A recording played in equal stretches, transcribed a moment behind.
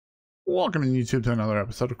Welcome in YouTube to another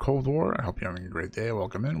episode of Cold War. I hope you're having a great day.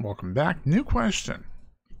 Welcome in, welcome back. New question.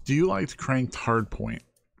 Do you like cranked hardpoint?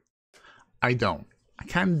 I don't. I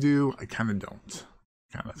kind of do, I kind of don't.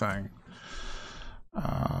 Kind of thing.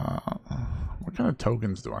 What kind of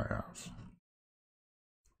tokens do I have?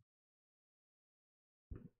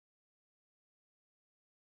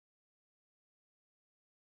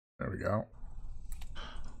 There we go.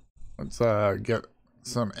 Let's get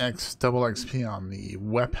some double XP on the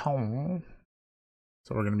weapon.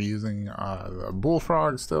 So we're going to be using the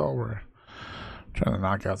bullfrog still. We're trying to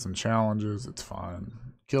knock out some challenges. It's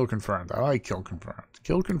fun. Kill confirmed. I like kill confirmed.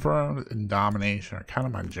 Kill confirmed and domination are kind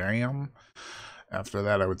of my jam. After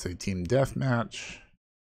that, I would say team deathmatch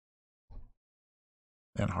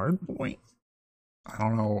and hardpoint. I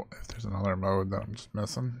don't know if there's another mode that I'm just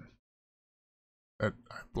missing that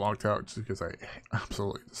I blocked out just because I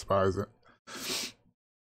absolutely despise it.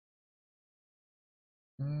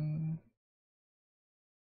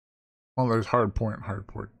 Well, there's hardpoint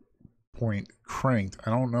cranked.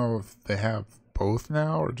 I don't know if they have both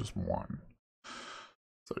now or just one.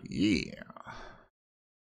 So yeah.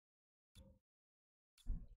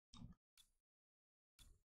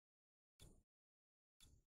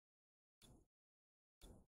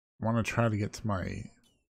 I want to try to get to my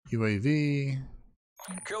UAV.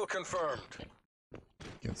 Kill confirmed.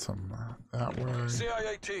 Get some that way.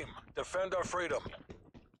 CIA team, defend our freedom.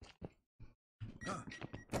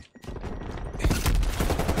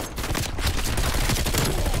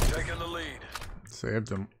 Taking the lead. Saved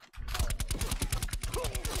him.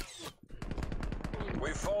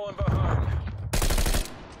 We've fallen behind.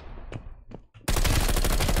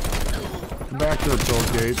 Come back here, Bill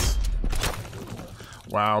Gates.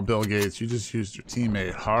 Wow, Bill Gates, you just used your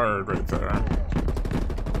teammate hard right there.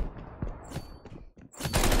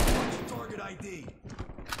 Target ID.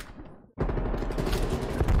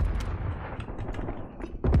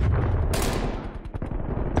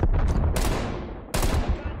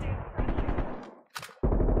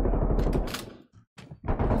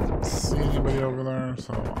 Don't see anybody over there,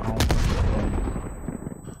 so I don't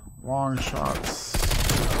think long shots.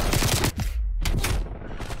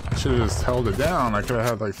 I should have just held it down. I could have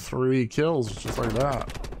had like 3 kills just like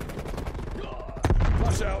that.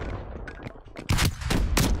 Flush out.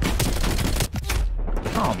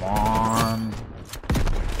 Come on.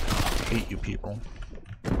 I hate you people.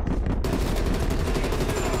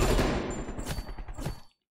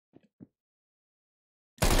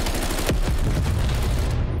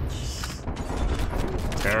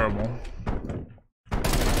 Terrible.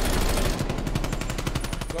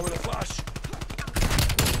 Go with a flash.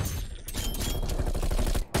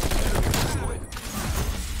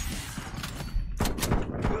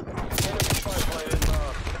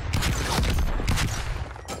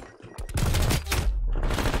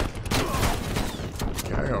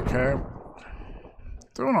 Okay.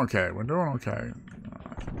 Doing okay. We're doing okay.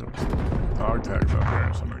 I think there's dog tags up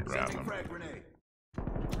here. Somebody grab them.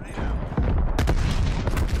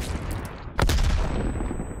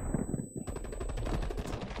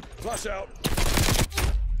 Flush out.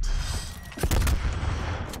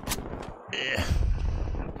 Yeah.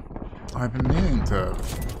 I've been meaning to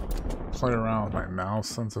play around with my mouse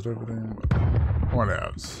sensitivity, but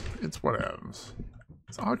whatevs. It's whatevs.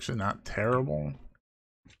 It's actually not terrible.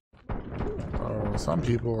 Oh, some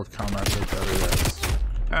people have commented that it is.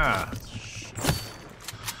 Ah.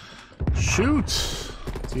 Shoot!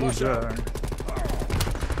 DJ.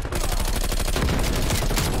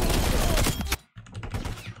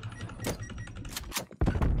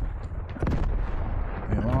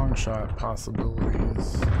 Any long shot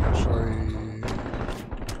possibilities? Actually,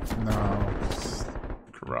 no.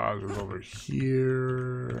 Garage is over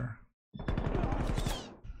here.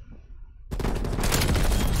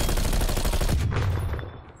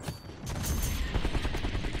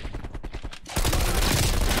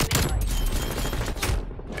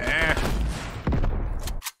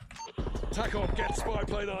 TACOM, get spy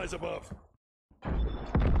plane eyes above.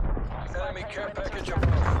 Enemy care package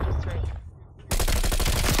above.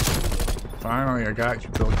 Finally, I got you,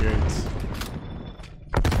 Bill Gates.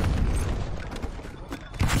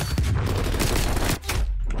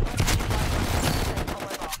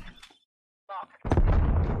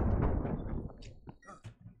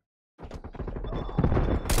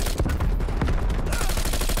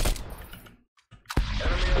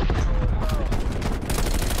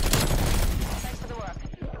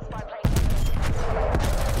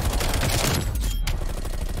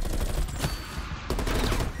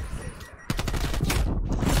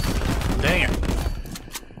 Dang it.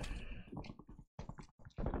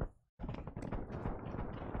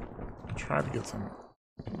 Try to get some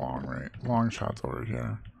long shots over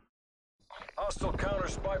here. Hostile counter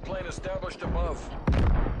spy plane established above.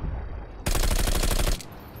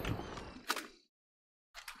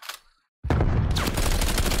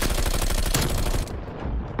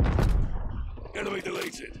 Enemy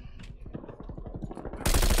deleted.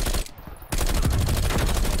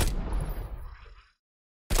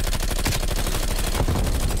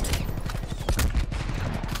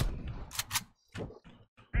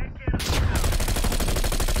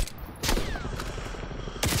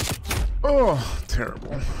 Oh,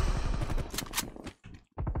 terrible.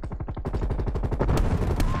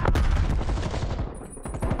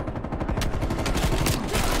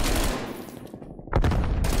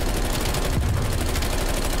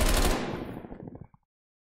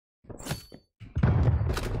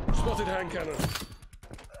 Spotted hand cannon.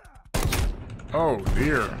 Oh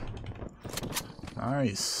dear.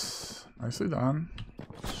 Nice. Nicely done.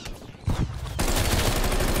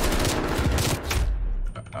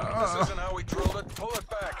 This isn't how we drilled it. Pull it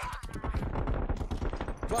back.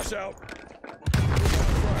 Flush out.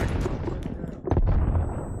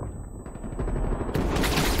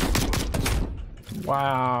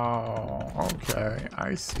 Wow. Okay,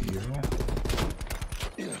 I see you.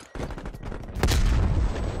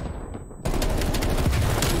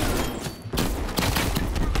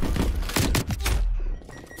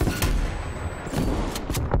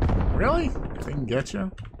 Really? They can get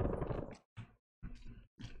you?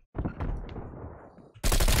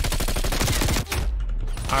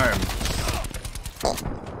 I am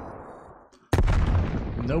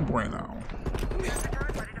no bueno.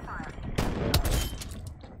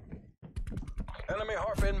 Enemy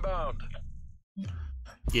harp inbound.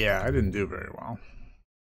 Yeah, I didn't do very well.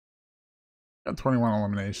 Got 21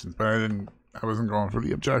 eliminations, but I wasn't going for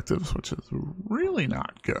the objectives, which is really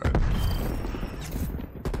not good.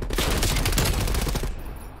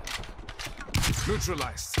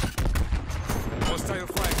 Neutralized. Hostile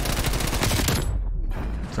flight.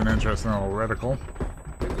 It's an interesting little reticle.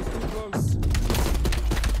 It was too close.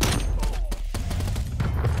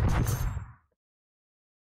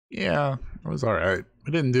 Yeah, it was alright.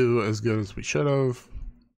 We didn't do as good as we should have.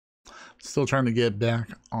 Still trying to get back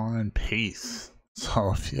on pace.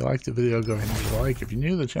 So if you liked the video, go ahead and leave a like. If you're new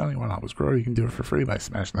to the channel and you want to help us grow, you can do it for free by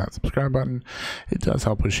smashing that subscribe button. It does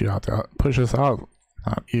help push us out.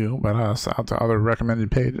 Not you, but us, out to other recommended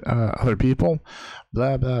paid other people.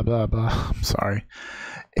 Blah, blah, blah, blah. I'm sorry.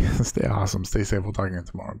 Stay awesome. Stay safe. We'll talk again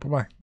tomorrow. Bye-bye.